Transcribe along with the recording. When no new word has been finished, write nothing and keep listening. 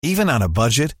Even on a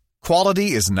budget,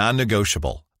 quality is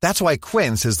non-negotiable. That's why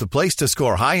Quince is the place to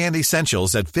score high-end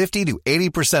essentials at 50 to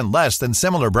 80% less than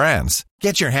similar brands.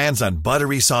 Get your hands on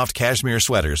buttery soft cashmere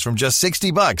sweaters from just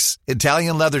 $60,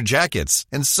 Italian leather jackets,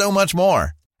 and so much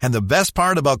more. And the best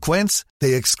part about Quince,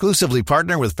 they exclusively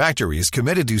partner with factories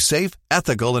committed to safe,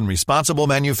 ethical, and responsible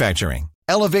manufacturing.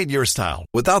 Elevate your style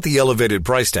without the elevated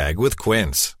price tag with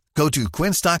Quince. Go to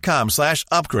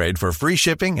quince.com/upgrade for free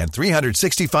shipping and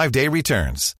 365-day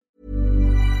returns.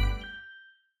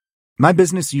 My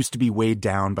business used to be weighed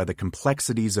down by the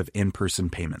complexities of in-person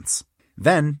payments.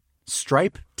 Then,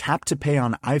 Stripe Tap to Pay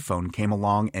on iPhone came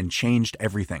along and changed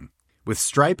everything. With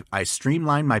Stripe, I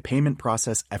streamlined my payment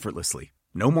process effortlessly.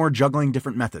 No more juggling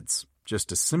different methods.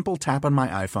 Just a simple tap on my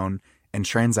iPhone and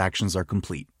transactions are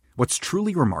complete. What's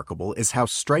truly remarkable is how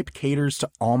Stripe caters to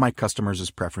all my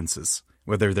customers' preferences.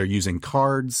 Whether they're using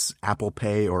cards, Apple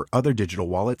Pay, or other digital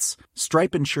wallets,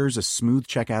 Stripe ensures a smooth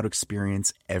checkout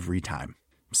experience every time.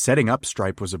 Setting up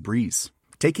Stripe was a breeze,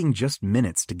 taking just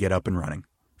minutes to get up and running.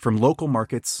 From local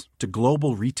markets to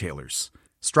global retailers,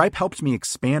 Stripe helped me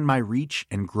expand my reach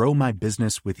and grow my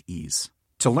business with ease.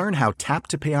 To learn how Tap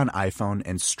to Pay on iPhone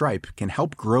and Stripe can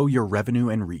help grow your revenue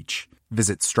and reach,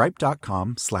 visit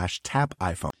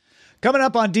stripe.com/tapiphone. Coming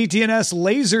up on DTNS,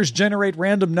 lasers generate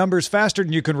random numbers faster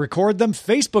than you can record them.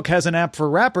 Facebook has an app for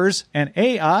rappers, and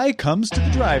AI comes to the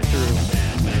drive-thru.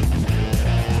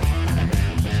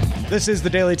 This is the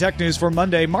Daily Tech News for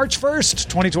Monday, March 1st,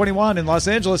 2021. In Los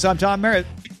Angeles, I'm Tom Merritt.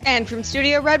 And from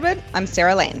Studio Redwood, I'm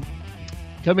Sarah Lane.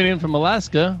 Coming in from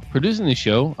Alaska, producing the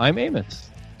show, I'm Amos.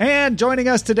 And joining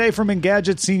us today from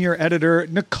Engadget senior editor,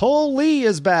 Nicole Lee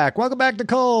is back. Welcome back,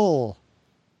 Nicole.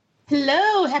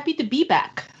 Hello. Happy to be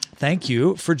back. Thank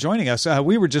you for joining us.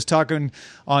 We were just talking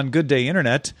on Good Day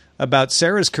Internet about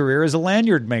Sarah's career as a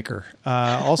lanyard maker.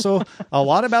 Also, a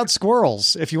lot about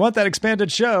squirrels. If you want that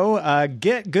expanded show,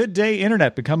 get Good Day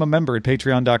Internet. Become a member at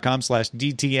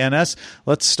patreon.com/DTNS.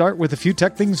 Let's start with a few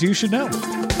tech things you should know.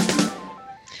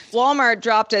 Walmart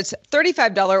dropped its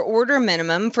 $35 order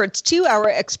minimum for its 2-hour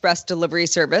express delivery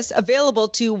service available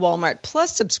to Walmart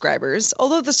Plus subscribers,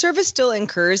 although the service still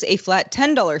incurs a flat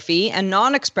 $10 fee and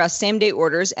non-express same-day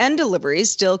orders and deliveries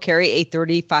still carry a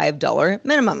 $35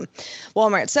 minimum.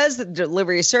 Walmart says that the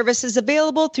delivery service is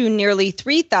available through nearly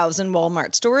 3,000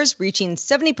 Walmart stores, reaching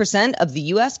 70% of the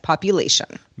U.S. population.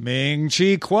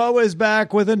 Ming-Chi Kuo is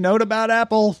back with a note about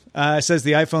Apple. It says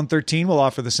the iPhone 13 will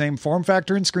offer the same form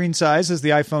factor and screen size as the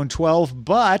iPhone 12,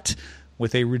 but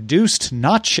with a reduced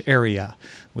notch area.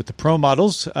 With the Pro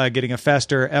models getting a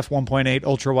faster f1.8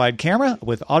 ultra-wide camera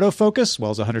with autofocus, as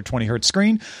well as a 120Hz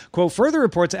screen. Quote further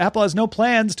reports Apple has no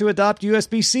plans to adopt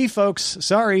USB-C, folks.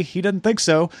 Sorry, he doesn't think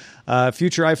so.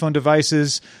 Future iPhone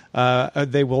devices,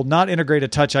 they will not integrate a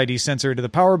Touch ID sensor to the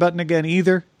power button again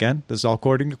either. Again, this is all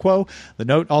according to Kuo. The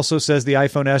note also says the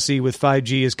iPhone SE with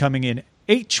 5G is coming in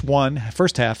H1,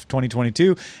 first half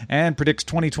 2022, and predicts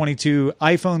 2022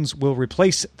 iPhones will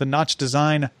replace the notch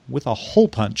design with a hole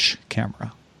punch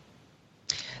camera.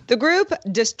 The group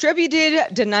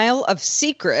Distributed Denial of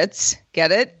Secrets,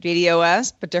 get it,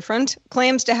 DDoS, but different,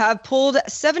 claims to have pulled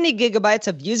 70 gigabytes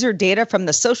of user data from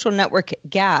the social network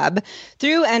Gab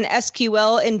through an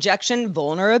SQL injection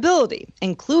vulnerability,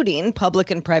 including public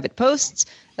and private posts,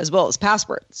 as well as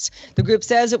passwords. The group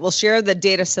says it will share the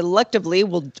data selectively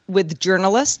with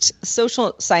journalists,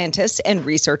 social scientists, and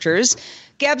researchers.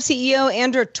 Gab CEO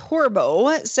Andrew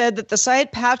Torbo said that the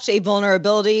site patched a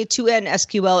vulnerability to an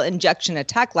SQL injection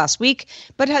attack last week,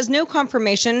 but has no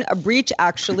confirmation a breach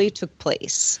actually took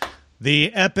place.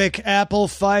 The epic Apple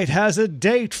fight has a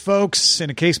date, folks.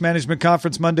 In a case management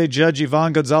conference Monday, Judge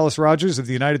Yvonne Gonzalez-Rogers of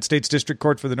the United States District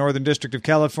Court for the Northern District of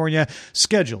California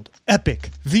scheduled Epic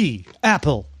v.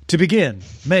 Apple to begin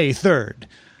May 3rd.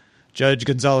 Judge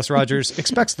Gonzalez-Rogers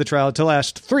expects the trial to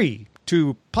last 3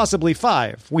 to possibly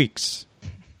 5 weeks.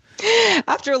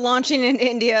 After launching in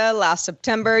India last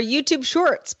September, YouTube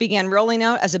Shorts began rolling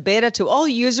out as a beta to all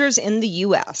users in the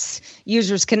U.S.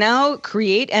 Users can now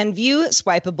create and view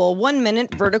swipeable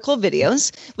 1-minute vertical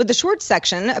videos, with the Shorts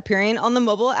section appearing on the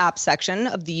mobile app section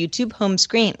of the YouTube home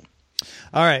screen.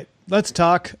 All right, let's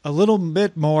talk a little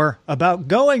bit more about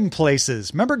going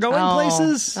places. Remember going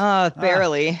places?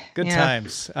 Barely. Good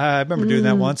times. I remember doing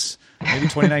that once. maybe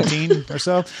 2019 or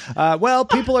so. Well,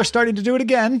 people are starting to do it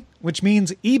again, which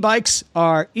means e-bikes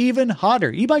are even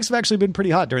hotter. E-bikes have actually been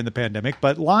pretty hot during the pandemic,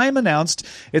 but Lime announced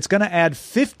it's going to add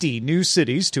 50 new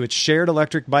cities to its shared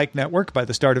electric bike network by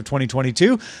the start of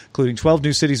 2022, including 12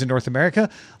 new cities in North America.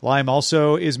 Lime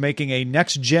also is making a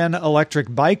next-gen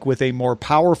electric bike with a more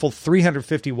powerful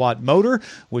 350-watt motor,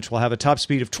 which will have a top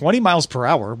speed of 20 miles per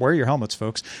hour. Wear your helmets,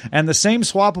 folks. And the same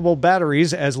swappable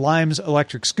batteries as Lime's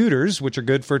electric scooters, which are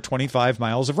good for 25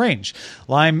 miles of range.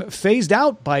 Lime phased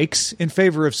out bikes in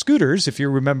favor of scooters, if you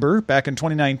remember, back in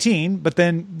 2019, but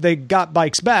then they got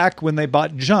bikes back when they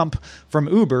bought Jump from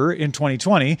Uber in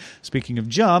 2020. Speaking of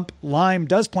Jump, Lime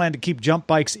does plan to keep Jump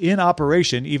bikes in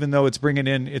operation, even though it's bringing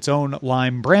in its own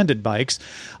Lime branded bikes.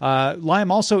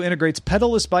 Lime also integrates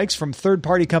pedalless bikes from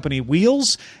third-party company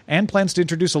Wheels and plans to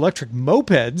introduce electric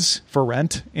mopeds for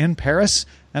rent in Paris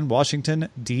and Washington,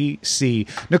 D.C.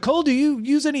 Nicole, do you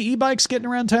use any e-bikes getting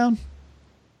around town?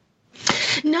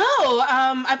 No,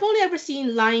 I've only ever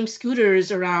seen Lime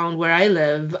scooters around where I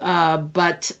live,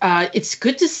 but it's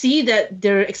good to see that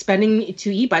they're expanding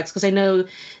to e-bikes because I know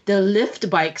the Lyft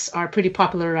bikes are pretty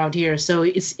popular around here. So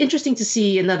it's interesting to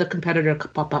see another competitor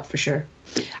pop up for sure.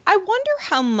 I wonder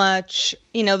how much,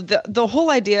 the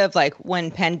whole idea of like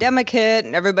when pandemic hit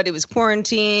and everybody was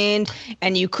quarantined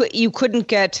and you couldn't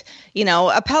get,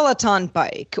 a Peloton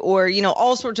bike or,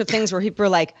 all sorts of things where people are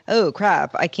like, oh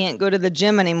crap, I can't go to the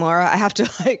gym anymore. I have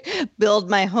to build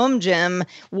my home gym.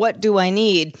 What do I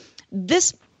need?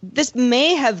 This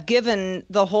may have given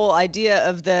the whole idea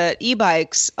of the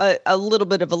e-bikes a little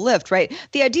bit of a lift, right?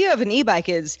 The idea of an e-bike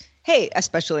is, hey,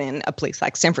 especially in a place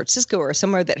like San Francisco or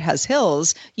somewhere that has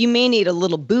hills, you may need a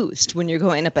little boost when you're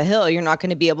going up a hill. You're not going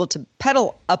to be able to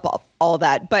pedal up all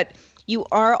that, but you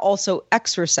are also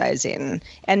exercising.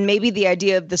 And maybe the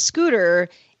idea of the scooter,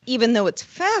 even though it's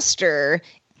faster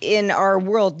in our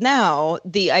world now,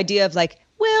 the idea of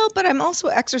but I'm also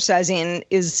exercising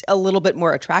is a little bit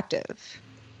more attractive.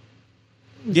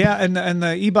 Yeah, and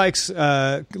the e-bikes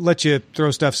let you throw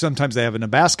stuff. Sometimes they have in a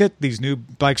basket. These new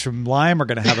bikes from Lime are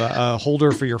going to have a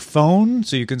holder for your phone,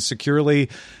 so you can securely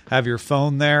have your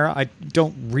phone there. I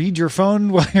don't read your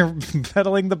phone while you're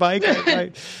pedaling the bike.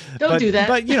 Don't do that.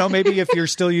 But maybe if you're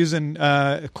still using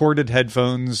corded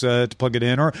headphones to plug it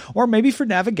in, or maybe for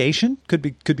navigation, could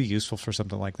be useful for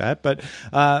something like that. But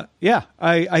I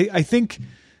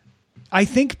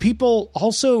think people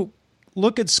also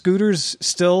look at scooters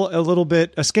still a little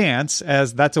bit askance,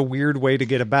 as that's a weird way to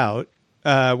get about,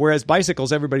 whereas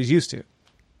bicycles everybody's used to.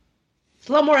 It's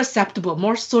a lot more acceptable,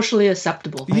 more socially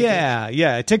acceptable. Yeah.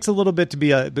 It takes a little bit to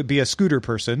be a scooter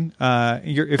person.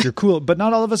 If you're cool, but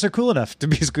not all of us are cool enough to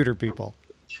be scooter people.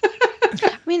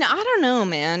 I mean, I don't know,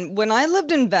 man. When I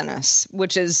lived in Venice,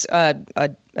 which is a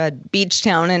beach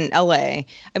town in LA,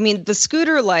 I mean, the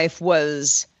scooter life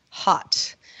was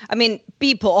hot. I mean,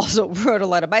 people also rode a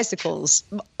lot of bicycles.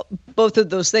 Both of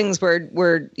those things were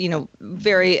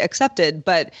very accepted.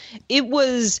 But it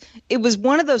was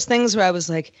one of those things where I was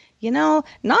like,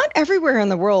 not everywhere in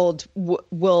the world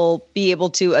will be able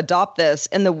to adopt this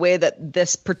in the way that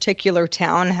this particular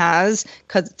town has,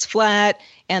 because it's flat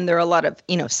and there are a lot of,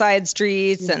 side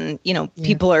streets and,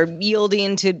 people are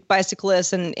yielding to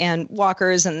bicyclists and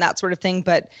walkers and that sort of thing.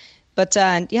 But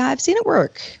I've seen it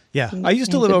work. Yeah, I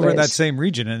used to live over in that same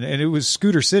region, and it was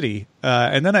Scooter City.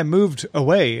 And then I moved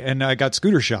away, and I got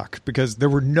scooter shock because there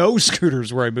were no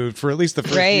scooters where I moved for at least the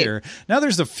first year. Now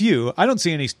there's a few. I don't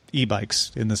see any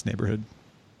e-bikes in this neighborhood.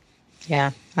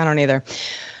 Yeah, I don't either.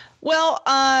 Well,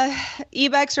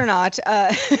 e-bikes or not,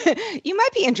 you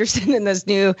might be interested in this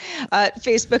new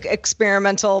Facebook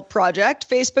experimental project.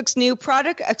 Facebook's new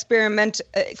product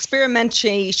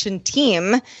experimentation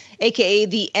team, aka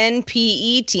the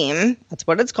NPE team, that's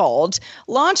what it's called,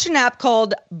 launched an app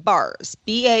called Bars,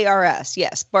 B-A-R-S.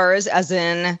 Yes, Bars as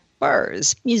in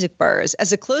bars, music bars,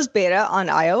 as a closed beta on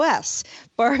iOS.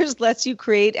 Bars lets you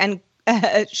create and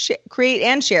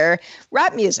share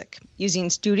rap music using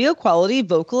studio quality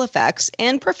vocal effects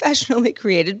and professionally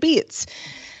created beats.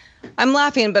 I'm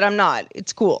laughing, but I'm not.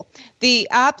 It's cool. The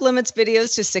app limits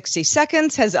videos to 60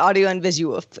 seconds, has audio and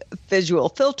visual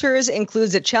filters,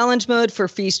 includes a challenge mode for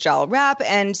freestyle rap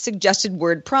and suggested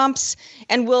word prompts,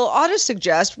 and will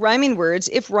auto-suggest rhyming words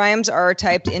if rhymes are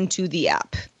typed into the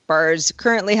app. Bars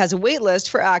currently has a wait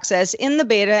list for access in the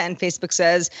beta, and Facebook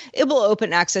says it will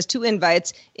open access to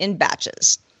invites in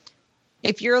batches.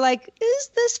 If you're like, is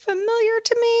this familiar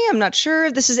to me? I'm not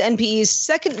sure. This is NPE's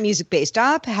second music-based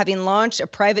app, having launched a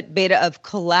private beta of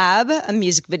Collab, a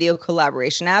music video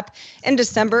collaboration app, in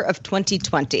December of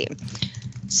 2020.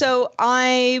 So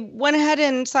I went ahead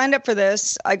and signed up for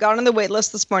this. I got on the wait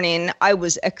list this morning. I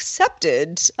was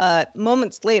accepted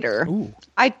moments later. Ooh.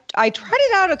 I tried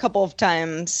it out a couple of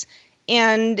times,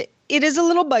 and it is a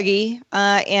little buggy,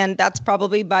 and that's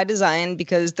probably by design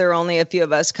because there are only a few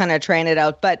of us kind of trying it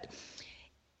out. But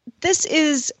this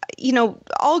is,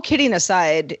 all kidding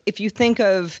aside, if you think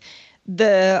of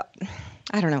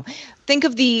think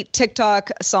of the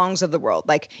TikTok songs of the world.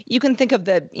 Like you can think of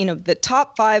the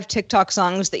top 5 TikTok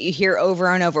songs that you hear over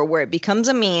and over where it becomes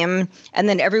a meme and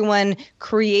then everyone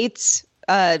creates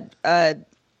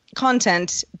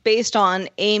content based on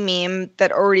a meme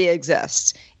that already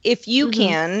exists. If you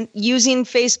can, using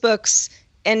Facebook's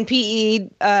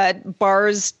NPE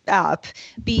Bars app,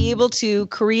 be able to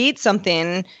create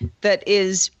something that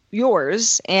is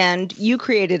yours and you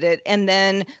created it and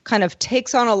then kind of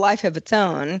takes on a life of its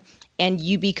own and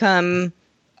you become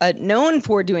known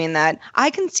for doing that,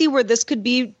 I can see where this could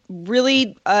be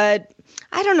really, I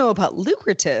don't know about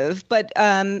lucrative, but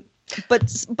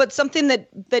something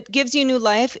that gives you new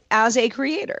life as a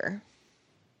creator.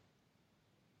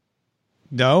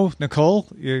 No, Nicole,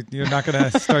 you're not going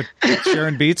to start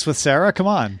sharing beats with Sarah? Come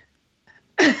on.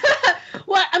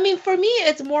 Well, I mean, for me,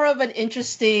 it's more of an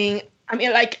interesting...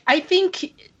 I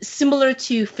think similar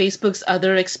to Facebook's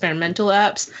other experimental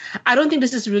apps, I don't think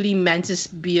this is really meant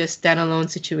to be a standalone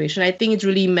situation. I think it's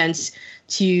really meant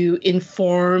to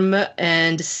inform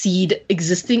and seed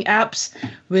existing apps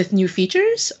with new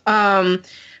features.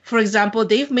 For example,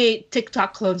 they've made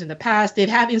TikTok clones in the past. They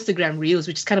have Instagram Reels,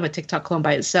 which is kind of a TikTok clone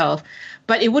by itself.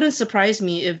 But it wouldn't surprise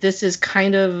me if this is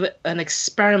kind of an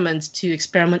experiment to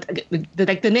experiment,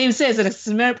 like the name says, an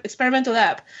experimental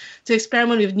app to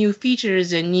experiment with new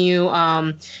features and new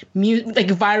like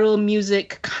viral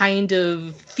music kind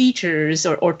of features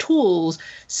or tools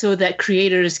so that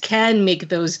creators can make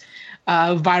those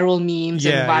viral memes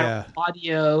and viral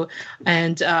audio,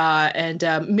 and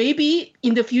maybe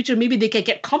in the future, maybe they can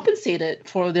get compensated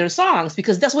for their songs,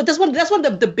 because that's one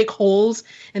of the big holes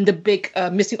and the big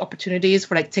missing opportunities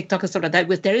for like TikTok and stuff like that.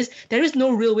 With there is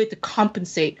no real way to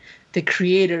compensate the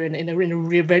creator in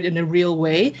a real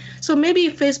way. So maybe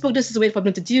Facebook, this is a way for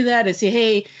them to do that and say,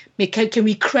 hey, can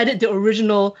we credit the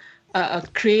original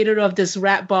creator of this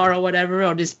rap bar or whatever,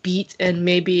 or this beat, and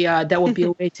maybe that would be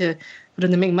a way to for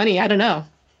them to make money. I don't know.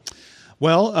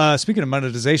 Well, speaking of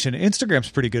monetization, Instagram's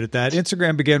pretty good at that.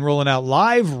 Instagram began rolling out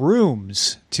live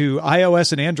rooms to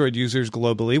iOS and Android users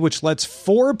globally, which lets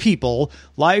 4 people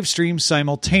live stream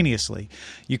simultaneously.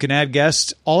 You can add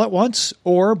guests all at once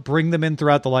or bring them in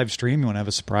throughout the live stream. You want to have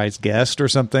a surprise guest or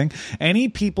something. Any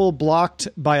people blocked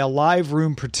by a live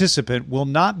room participant will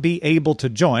not be able to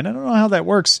join. I don't know how that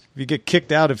works. If you get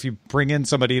kicked out if you bring in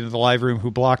somebody into the live room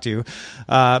who blocked you.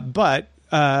 But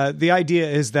the idea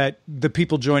is that the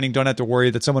people joining don't have to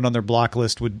worry that someone on their block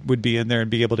list would be in there and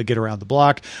be able to get around the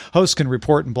block. Hosts can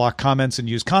report and block comments and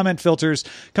use comment filters.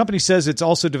 Company says it's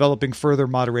also developing further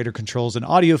moderator controls and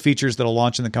audio features that'll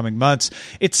launch in the coming months.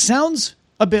 It sounds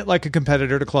a bit like a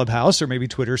competitor to Clubhouse or maybe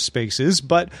Twitter Spaces,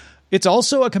 but it's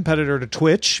also a competitor to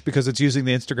Twitch because it's using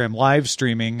the Instagram live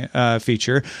streaming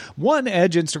feature. One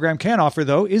edge Instagram can offer,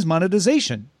 though, is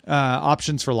monetization.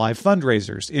 Options for live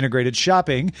fundraisers, integrated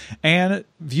shopping, and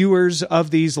viewers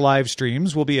of these live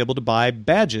streams will be able to buy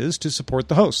badges to support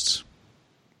the hosts.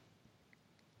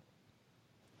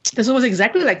 This was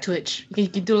exactly like Twitch. You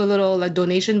can do a little like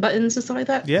donation buttons and stuff like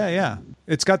that. Yeah.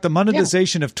 It's got the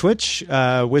monetization of Twitch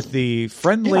with the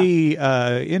friendly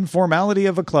informality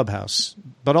of a Clubhouse,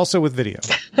 but also with video.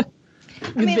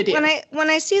 I mean, when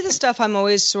I see the stuff, I'm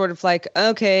always sort of like,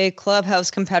 okay, Clubhouse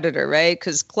competitor, right?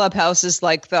 Because Clubhouse is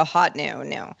like the hot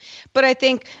no. But I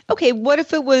think, okay, what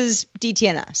if it was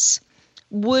DTNS?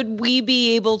 Would we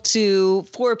be able to,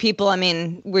 4 people, I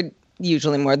mean, we're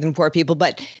usually more than 4 people,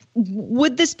 but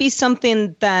would this be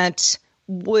something that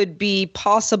would be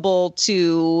possible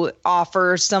to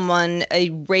offer someone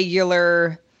a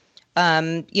regular,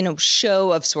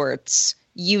 show of sorts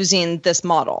using this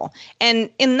model? And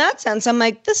in that sense, I'm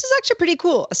like, this is actually pretty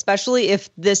cool, especially if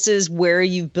this is where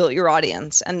you've built your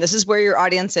audience and this is where your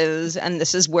audience is and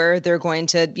this is where they're going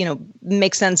to,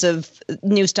 make sense of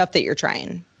new stuff that you're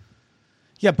trying.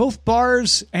 Yeah, both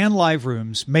bars and live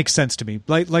rooms make sense to me.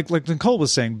 Like Nicole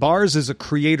was saying, bars is a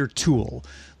creator tool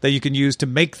that you can use to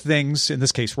make things, in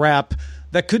this case rap,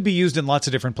 that could be used in lots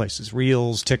of different places,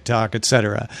 Reels, TikTok,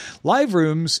 etc. Live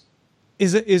rooms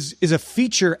is a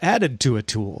feature added to a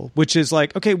tool, which is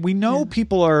like, okay, we know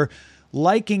people are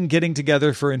liking getting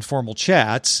together for informal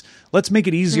chats. Let's make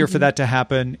it easier for that to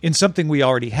happen in something we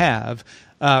already have,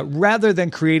 rather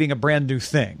than creating a brand new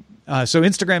thing. So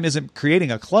Instagram isn't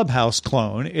creating a Clubhouse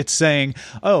clone. It's saying,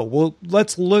 oh, well,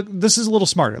 let's look. This is a little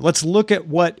smarter. Let's look at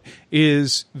what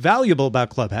is valuable about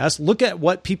Clubhouse. Look at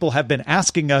what people have been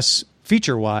asking us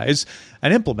feature-wise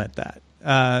and implement that.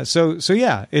 So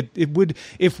yeah, it would,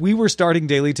 if we were starting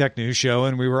Daily Tech News Show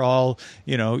and we were all,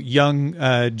 young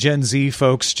Gen Z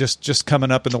folks just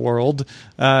coming up in the world,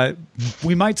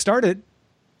 we might start it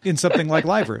in something like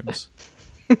Live Rooms.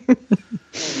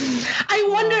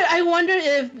 I wonder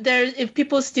if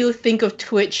people still think of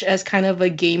Twitch as kind of a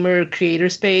gamer creator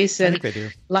space, and I think they do.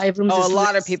 Live Rooms. Oh, a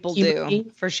lot of people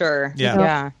do, for sure.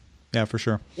 Yeah, for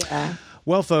sure. Yeah.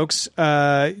 Well, folks,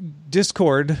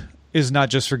 Discord is not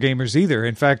just for gamers either.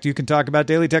 In fact, you can talk about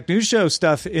Daily Tech News Show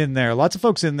stuff in there. Lots of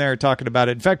folks in there talking about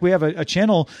it. In fact, we have a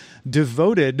channel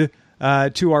devoted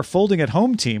to our Folding at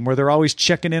Home team, where they're always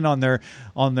checking in on their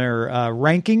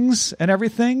rankings and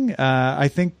everything. I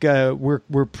think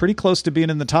we're pretty close to being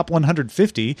in the top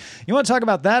 150. You want to talk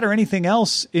about that or anything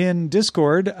else in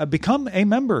Discord? Become a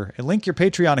member and link your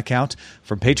Patreon account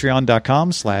from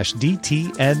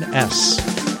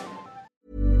patreon.com/DTNS.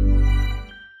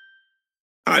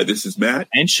 Hi, this is Matt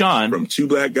and Sean from Two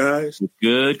Black Guys with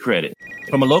Good Credit.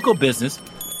 From a local business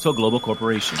to a global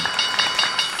corporation,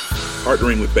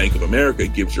 partnering with Bank of America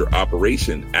gives your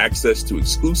operation access to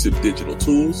exclusive digital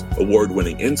tools,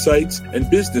 award-winning insights,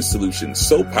 and business solutions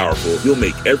so powerful you'll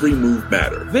make every move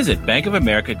matter. Visit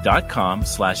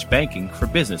bankofamerica.com/banking for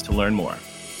business to learn more.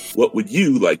 What would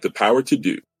you like the power to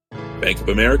do? Bank of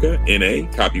America, N.A.,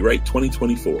 copyright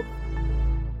 2024.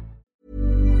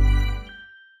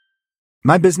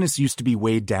 My business used to be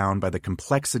weighed down by the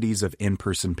complexities of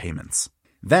in-person payments.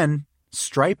 Then,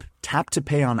 Stripe Tap to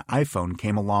Pay on iPhone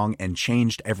came along and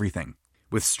changed everything.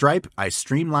 With Stripe, I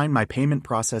streamlined my payment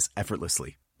process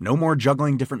effortlessly. No more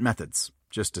juggling different methods.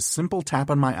 Just a simple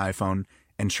tap on my iPhone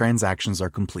and transactions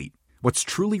are complete. What's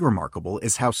truly remarkable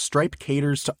is how Stripe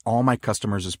caters to all my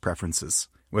customers' preferences.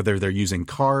 Whether they're using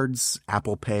cards,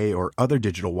 Apple Pay, or other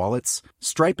digital wallets,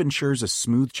 Stripe ensures a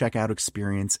smooth checkout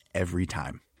experience every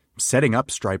time. Setting up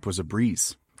Stripe was a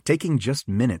breeze, taking just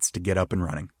minutes to get up and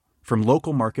running. From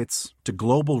local markets to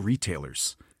global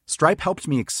retailers, Stripe helped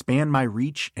me expand my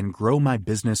reach and grow my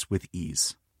business with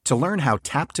ease. To learn how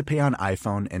Tap to Pay on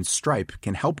iPhone and Stripe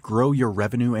can help grow your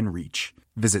revenue and reach,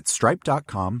 visit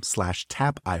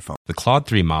stripe.com/tapiphone. The Claude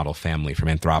 3 model family from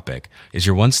Anthropic is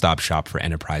your one-stop shop for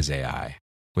enterprise AI.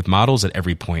 With models at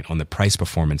every point on the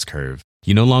price-performance curve,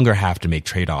 you no longer have to make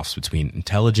trade-offs between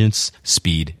intelligence,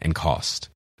 speed, and cost.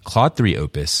 Claude 3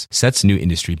 Opus sets new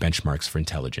industry benchmarks for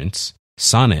intelligence.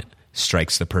 Sonnet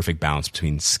strikes the perfect balance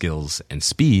between skills and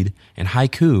speed. And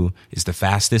Haiku is the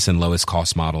fastest and lowest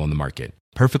cost model in the market,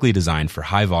 perfectly designed for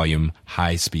high-volume,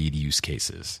 high-speed use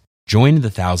cases. Join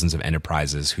the thousands of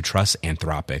enterprises who trust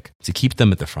Anthropic to keep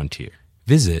them at the frontier.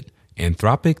 Visit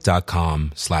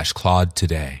anthropic.com/Claude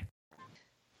today.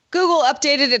 Google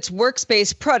updated its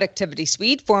Workspace Productivity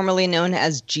Suite, formerly known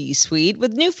as G Suite,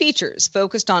 with new features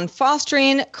focused on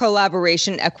fostering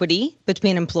collaboration equity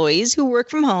between employees who work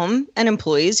from home and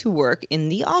employees who work in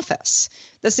the office.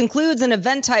 This includes an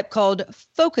event type called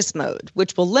Focus Mode,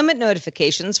 which will limit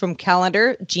notifications from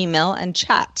Calendar, Gmail, and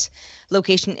Chat.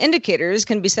 Location indicators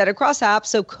can be set across apps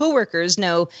so coworkers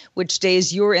know which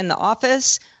days you're in the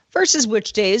office versus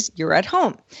which days you're at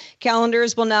home.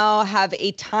 Calendars will now have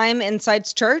a time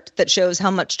insights chart that shows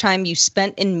how much time you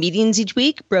spent in meetings each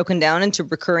week, broken down into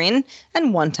recurring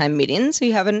and one-time meetings, so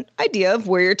you have an idea of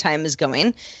where your time is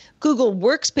going. Google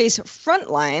Workspace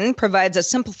Frontline provides a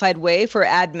simplified way for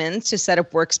admins to set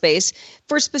up Workspace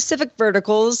for specific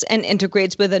verticals and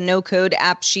integrates with a no-code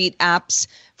app sheet apps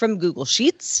from Google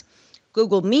Sheets.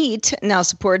 Google Meet now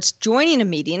supports joining a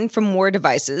meeting from more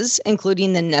devices,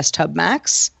 including the Nest Hub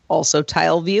Max, also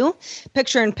Tile View.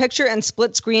 Picture-in-picture and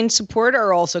split screen support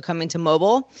are also coming to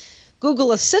mobile.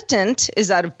 Google Assistant is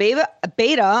out of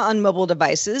beta on mobile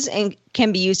devices and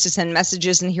can be used to send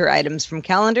messages and hear items from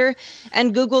Calendar.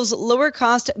 And Google's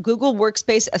lower-cost Google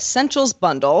Workspace Essentials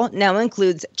bundle now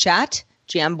includes Chat,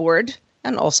 Jamboard,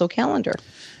 and also Calendar.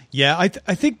 Yeah,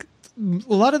 I think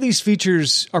a lot of these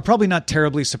features are probably not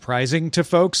terribly surprising to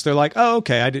folks. They're like, oh,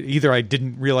 okay, either I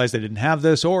didn't realize they didn't have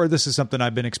this, or this is something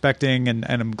I've been expecting, and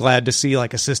I'm glad to see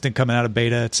like Assistant coming out of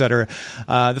beta, et cetera.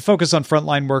 The focus on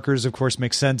frontline workers, of course,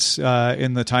 makes sense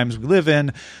in the times we live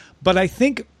in. But I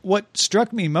think what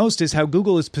struck me most is how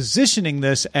Google is positioning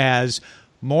this as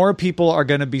more people are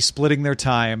going to be splitting their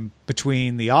time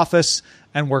between the office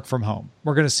and work from home.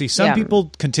 We're going to see some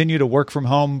people continue to work from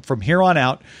home from here on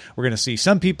out. We're going to see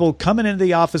some people coming into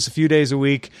the office a few days a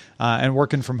week and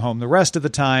working from home the rest of the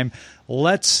time.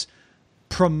 Let's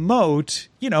promote,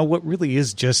 what really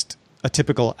is just a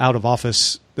typical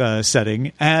out-of-office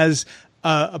setting as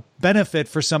a benefit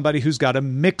for somebody who's got a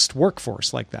mixed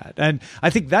workforce like that. And I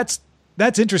think that's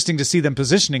interesting to see them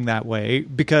positioning that way,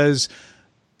 because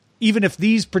even if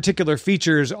these particular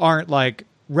features aren't like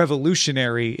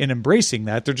revolutionary in embracing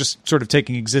that, they're just sort of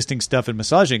taking existing stuff and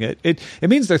massaging it. It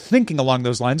means they're thinking along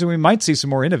those lines, and we might see some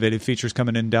more innovative features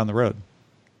coming in down the road.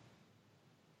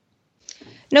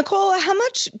 Nicole, how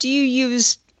much do you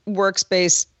use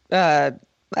Workspace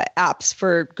apps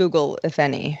for Google, if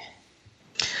any?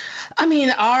 I mean,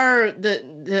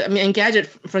 Engadget,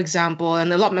 for example,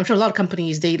 and I'm sure a lot of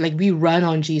companies, we run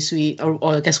on G Suite or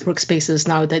I guess Workspaces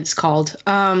now that it's called.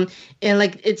 And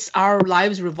it's our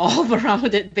lives revolve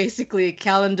around it, basically.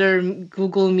 Calendar,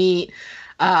 Google Meet,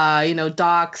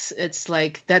 Docs. It's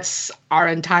like that's our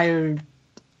entire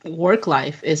work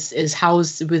life is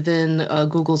housed within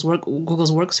Google's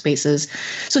Workspaces.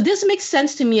 So this makes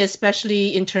sense to me,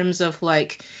 especially in terms of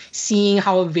like seeing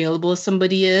how available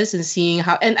somebody is and seeing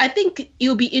how. And I think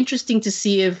it'll be interesting to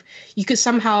see if you could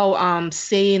somehow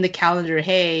say in the calendar,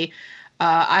 hey,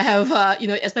 I have,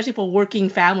 especially for working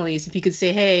families, if you could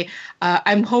say, hey,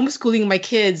 I'm homeschooling my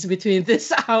kids between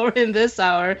this hour and this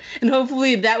hour. And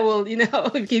hopefully that will, you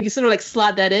can sort of like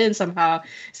slot that in somehow.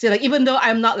 So like, even though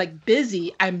I'm not like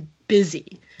busy, I'm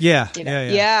busy. Yeah.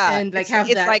 Yeah. And like have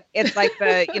it's like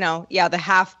the, the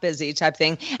half busy type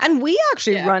thing. And we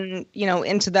actually run,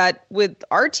 into that with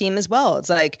our team as well. It's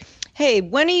like, hey,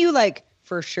 when are you like,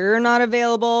 for sure not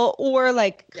available, or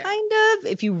like kind of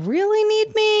if you really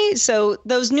need me. So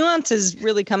those nuances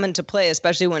really come into play,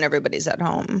 especially when everybody's at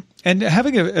home. And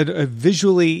having a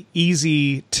visually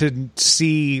easy to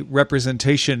see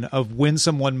representation of when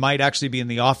someone might actually be in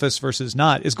the office versus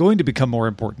not is going to become more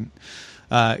important.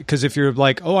 Because if you're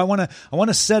like, oh, I want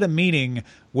to set a meeting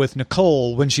with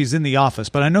Nicole when she's in the office,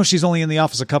 but I know she's only in the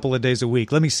office a couple of days a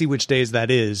week. Let me see which days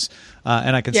that is,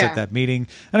 and I can set that meeting.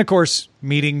 And of course,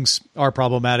 meetings are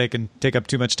problematic and take up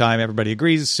too much time. Everybody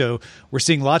agrees. So we're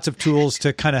seeing lots of tools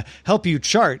to kind of help you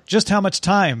chart just how much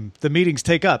time the meetings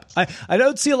take up. I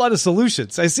don't see a lot of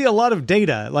solutions. I see a lot of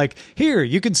data. Like, here,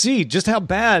 you can see just how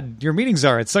bad your meetings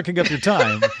are at sucking up your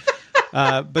time.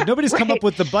 But nobody's come up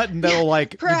with the button that will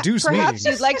reduce meetings. Perhaps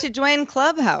you'd like to join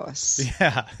Clubhouse.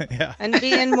 Yeah. And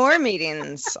be in more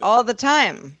meetings all the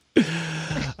time.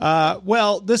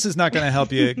 Well, this is not going to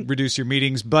help you reduce your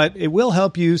meetings, but it will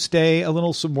help you stay a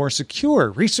little more secure.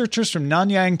 Researchers from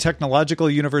Nanyang Technological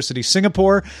University,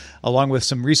 Singapore, along with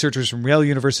some researchers from Yale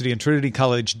University and Trinity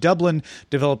College, Dublin,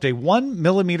 developed a 1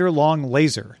 millimeter long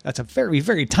laser. That's a very,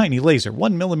 very tiny laser,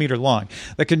 1 millimeter long,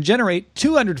 that can generate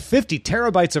 250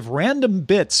 terabytes of random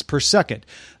bits per second.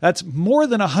 That's more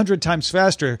than 100 times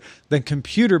faster than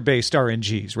computer-based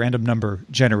RNGs, random number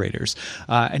generators.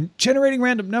 And generating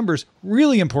random numbers,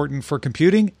 really important for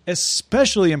computing,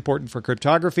 especially important for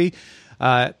cryptography.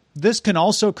 This can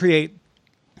also create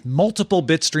multiple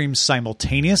bit streams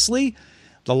simultaneously.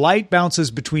 The light bounces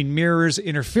between mirrors,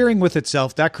 interfering with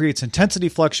itself. That creates intensity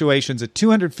fluctuations at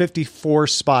 254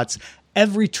 spots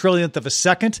every trillionth of a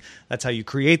second. That's how you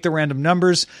create the random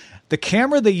numbers. The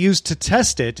camera they used to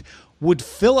test it would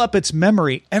fill up its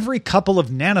memory every couple of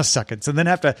nanoseconds and then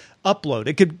have to upload.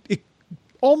 It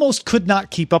almost could not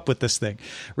keep up with this thing.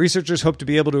 Researchers hope to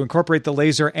be able to incorporate the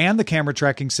laser and the camera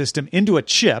tracking system into a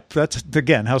chip. That's,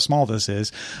 again, how small this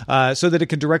is, so that it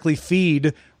can directly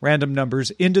feed random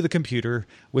numbers into the computer,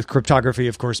 with cryptography,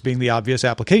 of course, being the obvious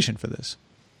application for this.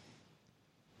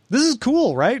 This is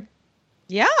cool, right?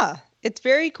 Yeah, it's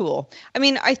very cool. I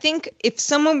mean, I think if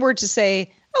someone were to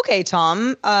say, okay,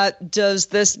 Tom, does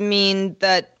this mean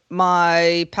that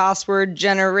my password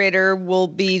generator will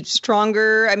be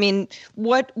stronger? I mean,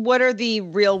 what are the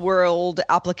real world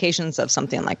applications of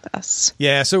something like this?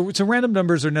 Yeah, so random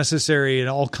numbers are necessary in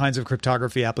all kinds of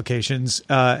cryptography applications.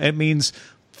 It means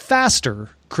faster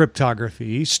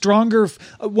cryptography, stronger.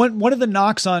 One of the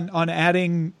knocks on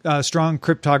adding strong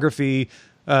cryptography,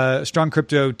 strong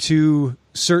crypto to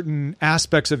certain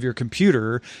aspects of your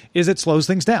computer is it slows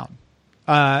things down.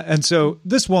 And so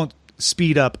this won't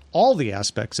speed up all the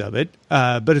aspects of it,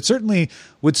 but it certainly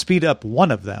would speed up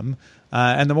one of them.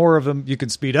 And the more of them you can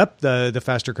speed up, the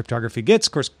faster cryptography gets.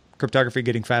 Of course, cryptography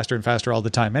getting faster and faster all the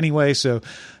time anyway. So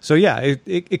yeah,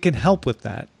 it can help with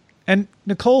that. And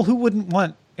Nicole, who wouldn't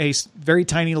want a very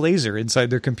tiny laser inside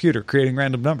their computer creating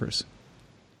random numbers?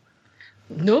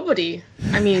 Nobody.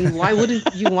 I mean, why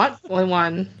wouldn't you want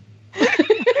one?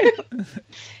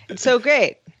 It's so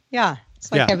great. Yeah.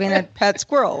 It's like having a pet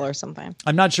squirrel or something.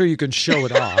 I'm not sure you can show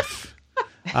it off.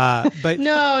 But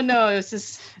no, it's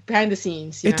just behind the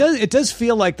scenes. It does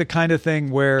feel like the kind of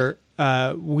thing where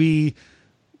we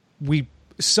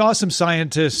saw some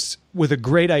scientists with a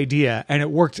great idea, and it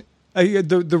worked.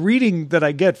 The reading that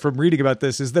I get from reading about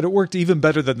this is that it worked even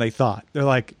better than they thought. They're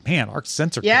like, man, our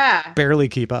sensor can barely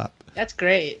keep up. That's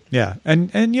great. Yeah,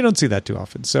 and you don't see that too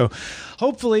often. So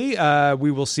hopefully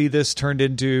we will see this turned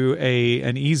into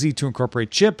an easy to incorporate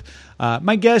chip.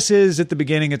 My guess is at the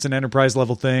beginning it's an enterprise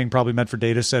level thing, probably meant for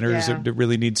data centers that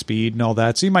really need speed and all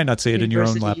that. So you might not see it in your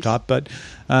own laptop, but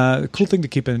cool thing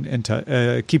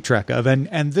to keep track of.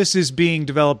 And this is being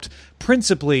developed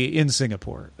principally in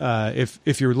Singapore.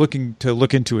 If you're looking to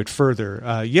look into it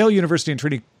further, Yale University and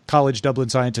Trinity College Dublin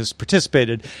scientists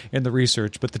participated in the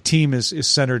research, but the team is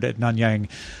centered at Nanyang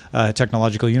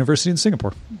Technological University in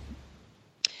Singapore.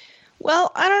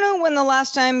 Well, I don't know when the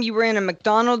last time you were in a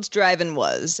McDonald's drive-in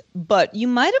was, but you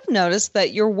might have noticed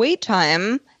that your wait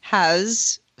time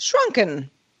has shrunken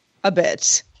a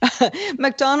bit.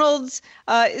 McDonald's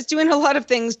is doing a lot of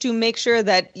things to make sure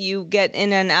that you get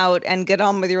in and out and get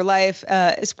on with your life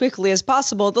as quickly as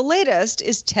possible. The latest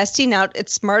is testing out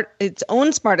its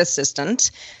own smart assistant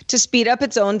to speed up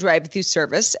its own drive-through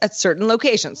service at certain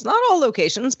locations. Not all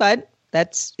locations, but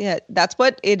that's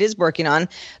what it is working on.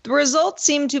 The results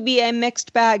seem to be a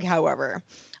mixed bag, however.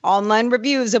 Online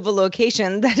reviews of a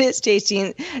location that is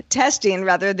testing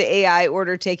the AI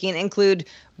order taking include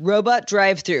robot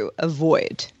drive-through,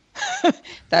 avoid.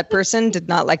 That person did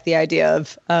not like the idea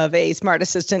of a smart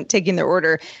assistant taking their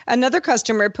order. Another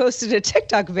customer posted a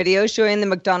TikTok video showing the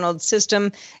McDonald's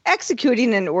system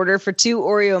executing an order for 2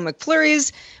 Oreo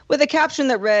McFlurries with a caption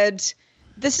that read,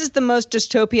 "This is the most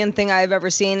dystopian thing I've ever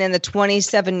seen in the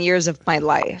 27 years of my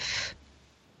life."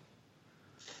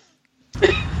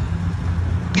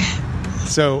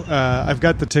 So I've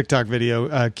got the TikTok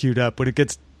video queued up. When it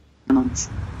gets...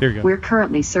 Here we go. We're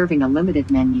currently serving a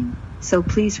limited menu, so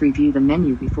please review the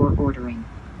menu before ordering.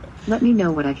 Let me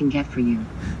know what I can get for you.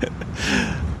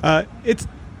 It's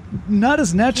not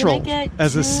as natural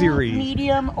as a Siri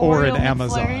or an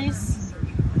Amazon. McFlurries?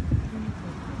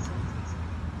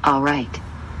 All right.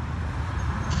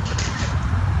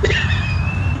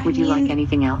 Would you like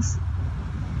anything else?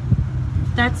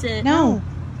 That's it. No.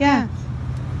 Yeah.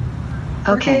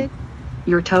 Okay.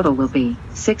 Your total will be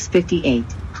 $6.58.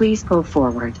 Please pull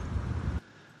forward.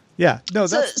 Yeah. No,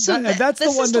 that's the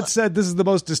one that said this is the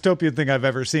most dystopian thing I've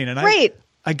ever seen. And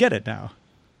I get it now.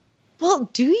 Well,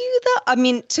 do you though? I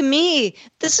mean, to me,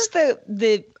 this is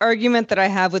the argument that I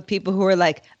have with people who are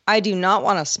like, I do not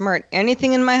want to smart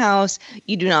anything in my house.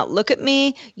 You do not look at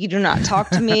me. You do not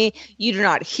talk to me. You do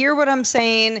not hear what I'm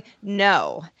saying.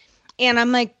 No. And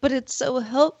I'm like, but it's so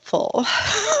helpful.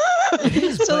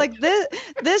 So like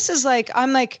this is like,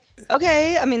 I'm like,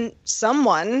 okay, I mean,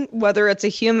 someone, whether it's a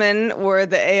human or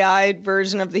the AI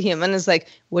version of the human, is like,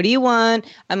 what do you want?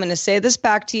 I'm going to say this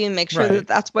back to you and make sure that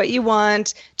that's what you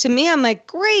want. To me, I'm like,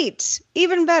 great,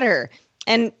 even better.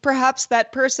 And perhaps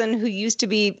that person who used to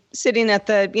be sitting at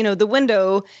the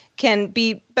window can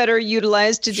be better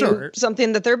utilized to do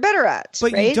something that they're better at.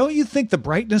 But don't you think the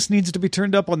brightness needs to be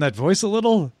turned up on that voice a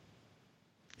little?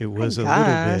 It was a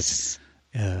little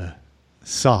bit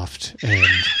soft and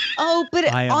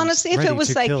but honestly, if it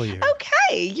was like,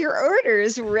 okay, your order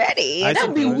is ready, that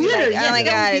would be weird. Oh my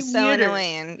god, it's so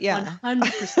annoying. Yeah,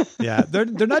 100%. Yeah, they're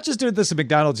not just doing this at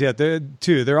McDonald's yet.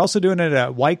 They're also doing it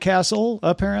at White Castle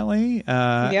apparently.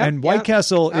 And White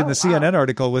Castle in the CNN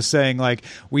article was saying like,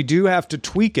 we do have to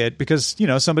tweak it because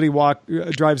somebody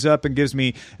drives up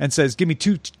and says, give me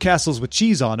 2 castles with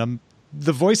cheese on them.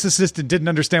 The voice assistant didn't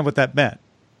understand what that meant.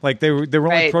 Like they were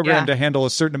only programmed to handle a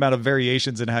certain amount of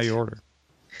variations in how you order.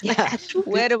 Yeah,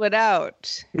 whittle it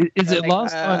out. Is it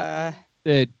lost on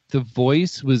that the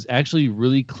voice was actually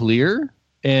really clear?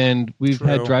 And we've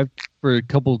had drive for a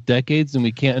couple decades and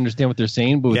we can't understand what they're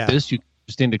saying. But with this, you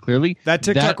understand it clearly. That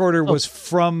TikTok order was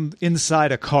from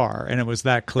inside a car and it was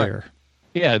that clear.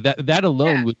 Yeah, that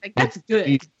alone would that's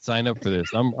good. Sign up for this.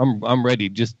 I'm ready.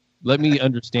 Just let me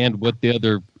understand what the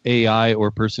other AI or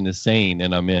person is saying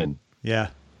and I'm in. Yeah.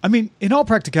 I mean, in all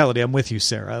practicality, I'm with you,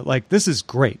 Sarah. Like, this is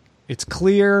great. It's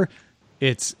clear.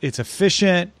 It's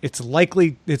efficient. It's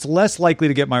less likely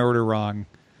to get my order wrong.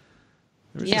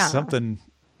 There's just something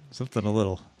a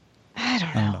little. I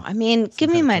don't know. I mean, give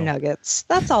me my nuggets.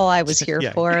 That's all I was here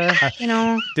for.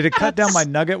 Did it cut down my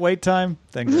nugget wait time?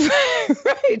 Thank you.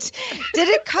 Right. Did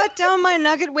it cut down my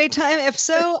nugget wait time? If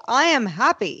so, I am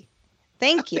happy.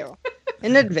 Thank you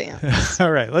in advance.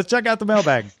 All right. Let's check out the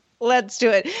mailbag. Let's do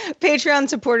it. Patreon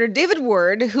supporter David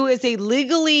Ward, who is a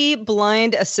legally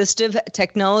blind assistive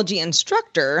technology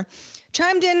instructor,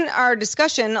 chimed in our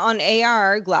discussion on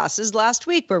AR glasses last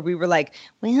week, where we were like,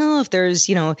 well, if there's,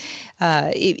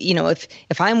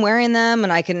 if I'm wearing them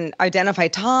and I can identify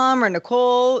Tom or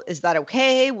Nicole, is that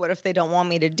okay? What if they don't want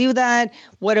me to do that?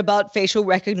 What about facial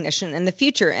recognition in the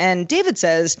future? And David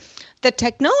says that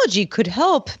technology could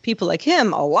help people like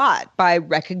him a lot by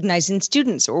recognizing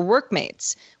students or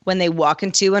workmates when they walk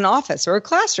into an office or a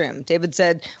classroom. David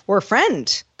said, or a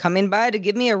friend coming by to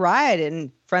give me a ride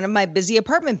in front of my busy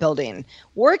apartment building.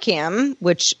 Orcam,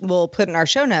 which we'll put in our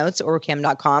show notes,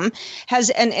 orcam.com, has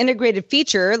an integrated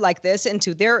feature like this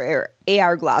into their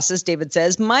AR glasses, David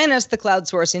says, minus the cloud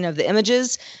sourcing of the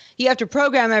images. You have to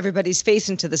program everybody's face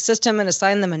into the system and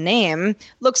assign them a name.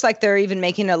 Looks like they're even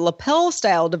making a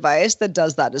lapel-style device that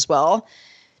does that as well.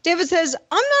 David says,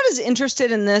 I'm not as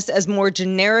interested in this as more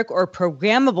generic or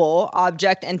programmable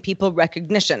object and people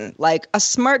recognition, like a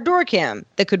smart door cam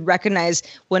that could recognize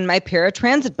when my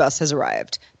paratransit bus has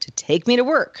arrived to take me to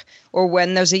work, or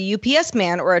when there's a UPS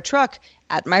man or a truck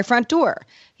at my front door.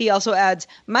 He also adds,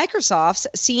 Microsoft's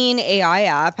Seeing AI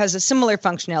app has a similar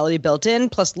functionality built in,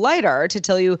 plus LiDAR to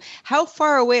tell you how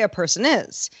far away a person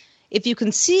is. If you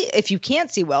can't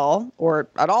see well or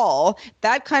at all,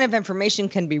 that kind of information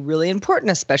can be really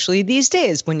important, especially these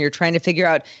days when you're trying to figure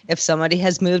out if somebody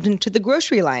has moved into the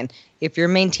grocery line, if you're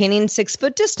maintaining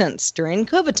 6-foot distance during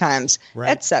COVID times,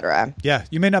 etc. Yeah,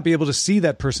 you may not be able to see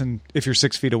that person if you're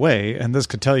 6 feet away, and this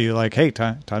could tell you like, hey,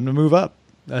 time to move up.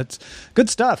 That's good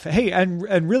stuff. Hey,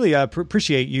 and really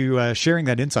appreciate you sharing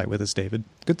that insight with us, David.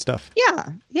 Good stuff.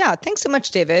 Yeah. Thanks so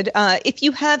much, David. If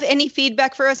you have any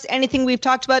feedback for us, anything we've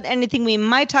talked about, anything we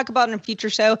might talk about in a future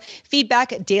show,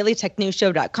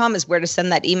 feedback@dailytechnewsshow.com is where to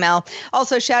send that email.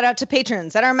 Also, shout out to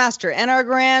patrons at our master and our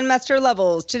grandmaster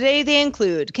levels. Today, they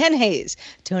include Ken Hayes,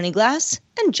 Tony Glass,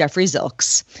 and Jeffrey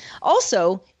Zilks.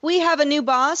 Also, we have a new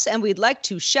boss, and we'd like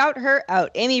to shout her out.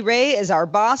 Amy Ray is our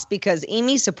boss because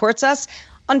Amy supports us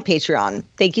on Patreon.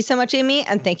 Thank you so much, Amy,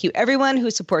 and thank you everyone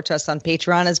who supports us on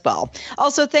Patreon as well.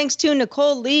 Also, thanks to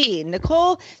Nicole Lee.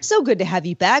 Nicole, so good to have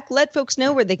you back. Let folks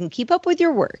know where they can keep up with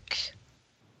your work.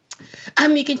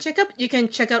 You can check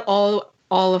out all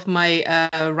of my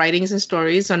writings and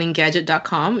stories on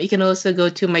Engadget.com. You can also go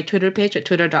to my Twitter page at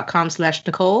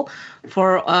twitter.com/Nicole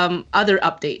for other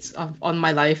updates on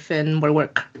my life and my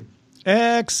work.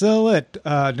 Excellent.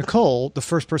 Nicole, the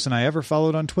first person I ever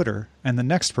followed on Twitter, and the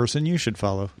next person you should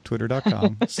follow,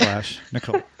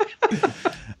 twitter.com/Nicole.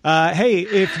 Hey,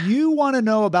 if you want to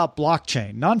know about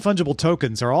blockchain, non-fungible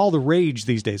tokens are all the rage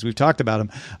these days. We've talked about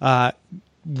them.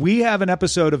 We have an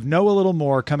episode of Know a Little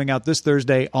More coming out this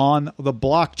Thursday on the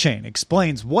blockchain.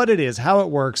 Explains what it is, how it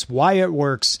works, why it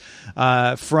works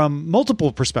from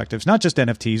multiple perspectives, not just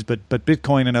NFTs, but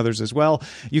Bitcoin and others as well.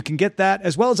 You can get that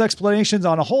as well as explanations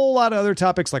on a whole lot of other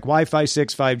topics like Wi-Fi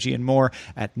 6, 5G, and more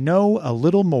at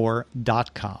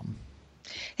knowalittlemore.com.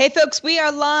 Hey, folks, we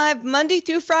are live Monday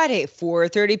through Friday,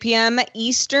 4:30 p.m.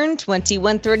 Eastern,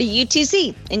 21:30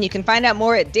 UTC. And you can find out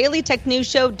more at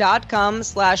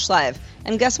dailytechnewsshow.com/live.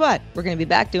 And guess what? We're going to be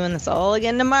back doing this all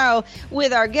again tomorrow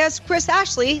with our guest, Chris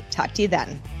Ashley. Talk to you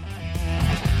then.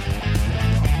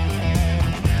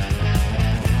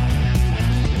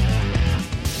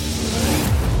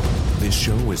 This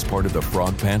show is part of the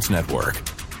Frog Pants Network.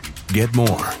 Get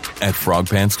more at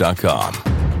frogpants.com.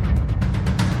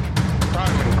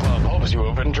 Diamond Club hopes you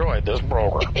have enjoyed this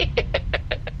program.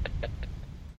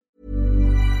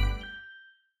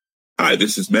 Hi,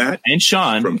 this is Matt and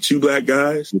Sean from Two Black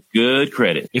Guys with Good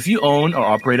Credit. If you own or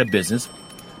operate a business,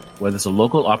 whether it's a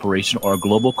local operation or a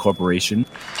global corporation,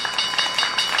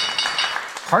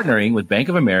 partnering with Bank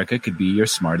of America could be your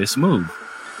smartest move.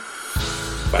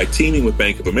 By teaming with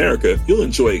Bank of America, you'll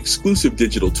enjoy exclusive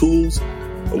digital tools,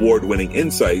 award-winning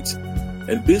insights,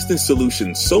 and business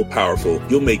solutions so powerful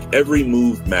you'll make every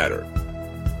move matter.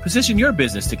 Position your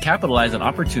business to capitalize on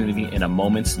opportunity in a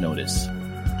moment's notice.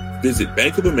 Visit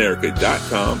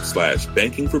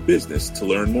bankofamerica.com/banking for business to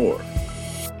learn more.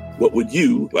 What would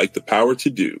you like the power to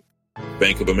do?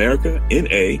 Bank of America,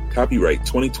 N.A., copyright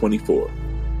 2024.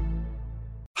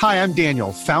 Hi, I'm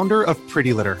Daniel, founder of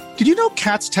Pretty Litter. Did you know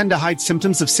cats tend to hide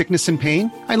symptoms of sickness and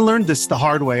pain? I learned this the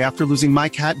hard way after losing my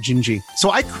cat, Gingy. So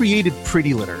I created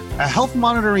Pretty Litter, a health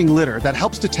monitoring litter that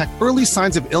helps detect early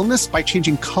signs of illness by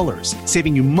changing colors,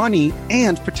 saving you money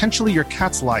and potentially your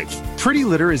cat's life. Pretty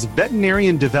Litter is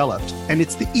veterinarian developed, and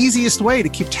it's the easiest way to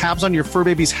keep tabs on your fur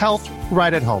baby's health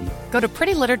right at home. Go to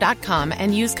prettylitter.com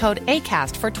and use code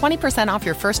ACAST for 20% off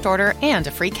your first order and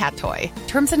a free cat toy.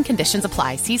 Terms and conditions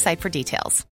apply. See site for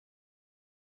details.